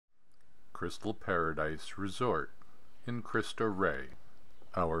Crystal Paradise Resort in Cristo Rey.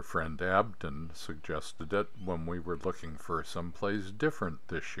 Our friend Abdon suggested it when we were looking for someplace different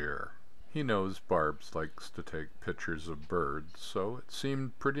this year. He knows Barb's likes to take pictures of birds, so it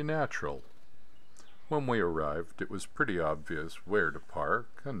seemed pretty natural. When we arrived, it was pretty obvious where to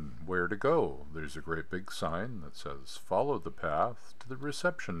park and where to go. There's a great big sign that says, "Follow the path to the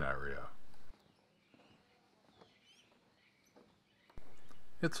reception area."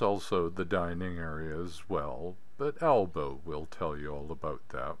 It's also the dining area as well, but Alba will tell you all about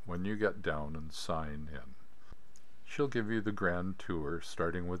that when you get down and sign in. She'll give you the grand tour,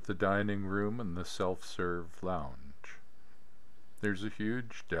 starting with the dining room and the self-serve lounge. There's a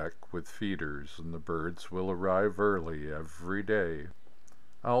huge deck with feeders, and the birds will arrive early every day.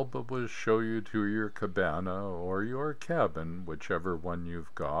 Alba will show you to your cabana or your cabin, whichever one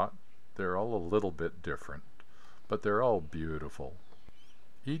you've got. They're all a little bit different, but they're all beautiful.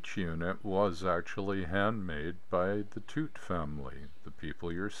 Each unit was actually handmade by the Tuts family, the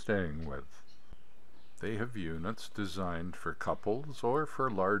people you're staying with. They have units designed for couples or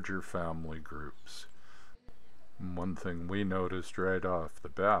for larger family groups. One thing we noticed right off the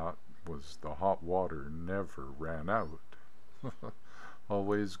bat was the hot water never ran out.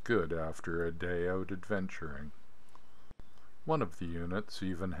 Always good after a day out adventuring. One of the units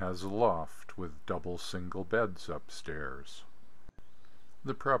even has a loft with double single beds upstairs.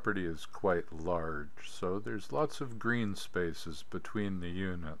 The property is quite large, so there's lots of green spaces between the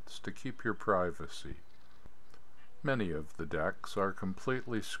units to keep your privacy. Many of the decks are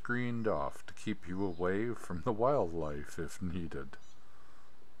completely screened off to keep you away from the wildlife if needed.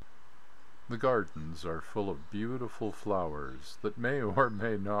 The gardens are full of beautiful flowers that may or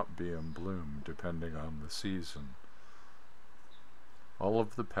may not be in bloom depending on the season. All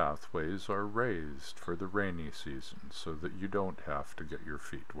of the pathways are raised for the rainy season so that you don't have to get your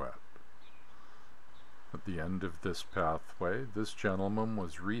feet wet. At the end of this pathway, this gentleman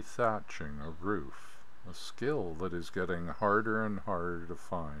was rethatching a roof, a skill that is getting harder and harder to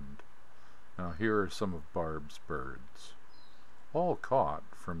find. Now here are some of Barb's birds, all caught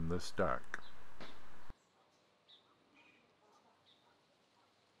from this deck.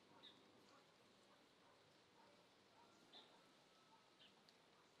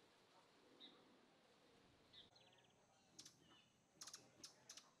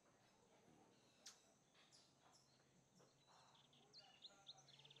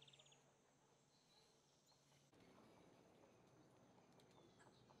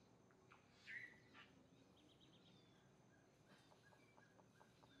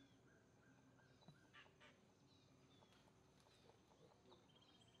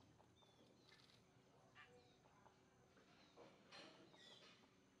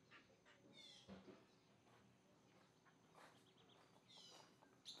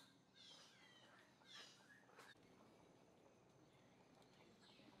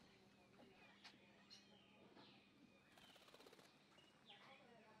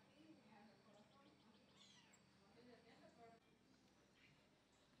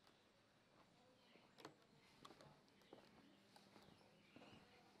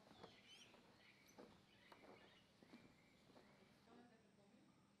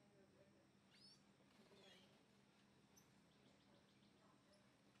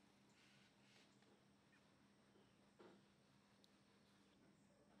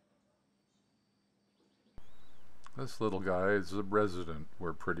 This little guy is a resident,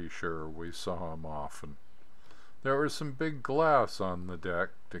 we're pretty sure. We saw him often. There was some big glass on the deck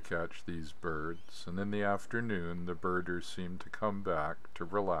to catch these birds, and in the afternoon the birders seemed to come back to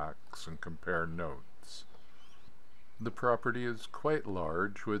relax and compare notes. The property is quite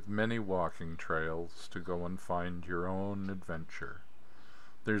large, with many walking trails to go and find your own adventure.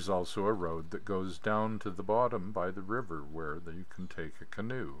 There's also a road that goes down to the bottom by the river where you can take a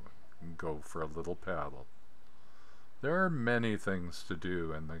canoe and go for a little paddle. There are many things to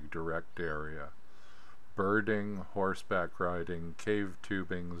do in the direct area. Birding, horseback riding, cave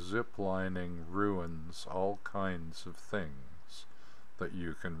tubing, ziplining, ruins, all kinds of things that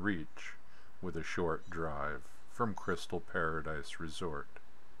you can reach with a short drive from Crystal Paradise Resort.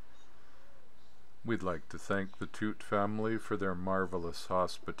 We'd like to thank the Tuts family for their marvelous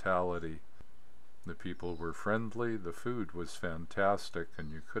hospitality. The people were friendly, the food was fantastic,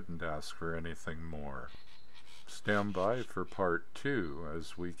 and you couldn't ask for anything more. Stand by for part 2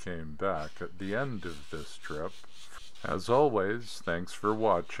 as we came back at the end of this trip. As always, thanks for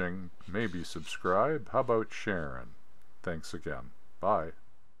watching. Maybe subscribe. How about sharing? Thanks again. Bye.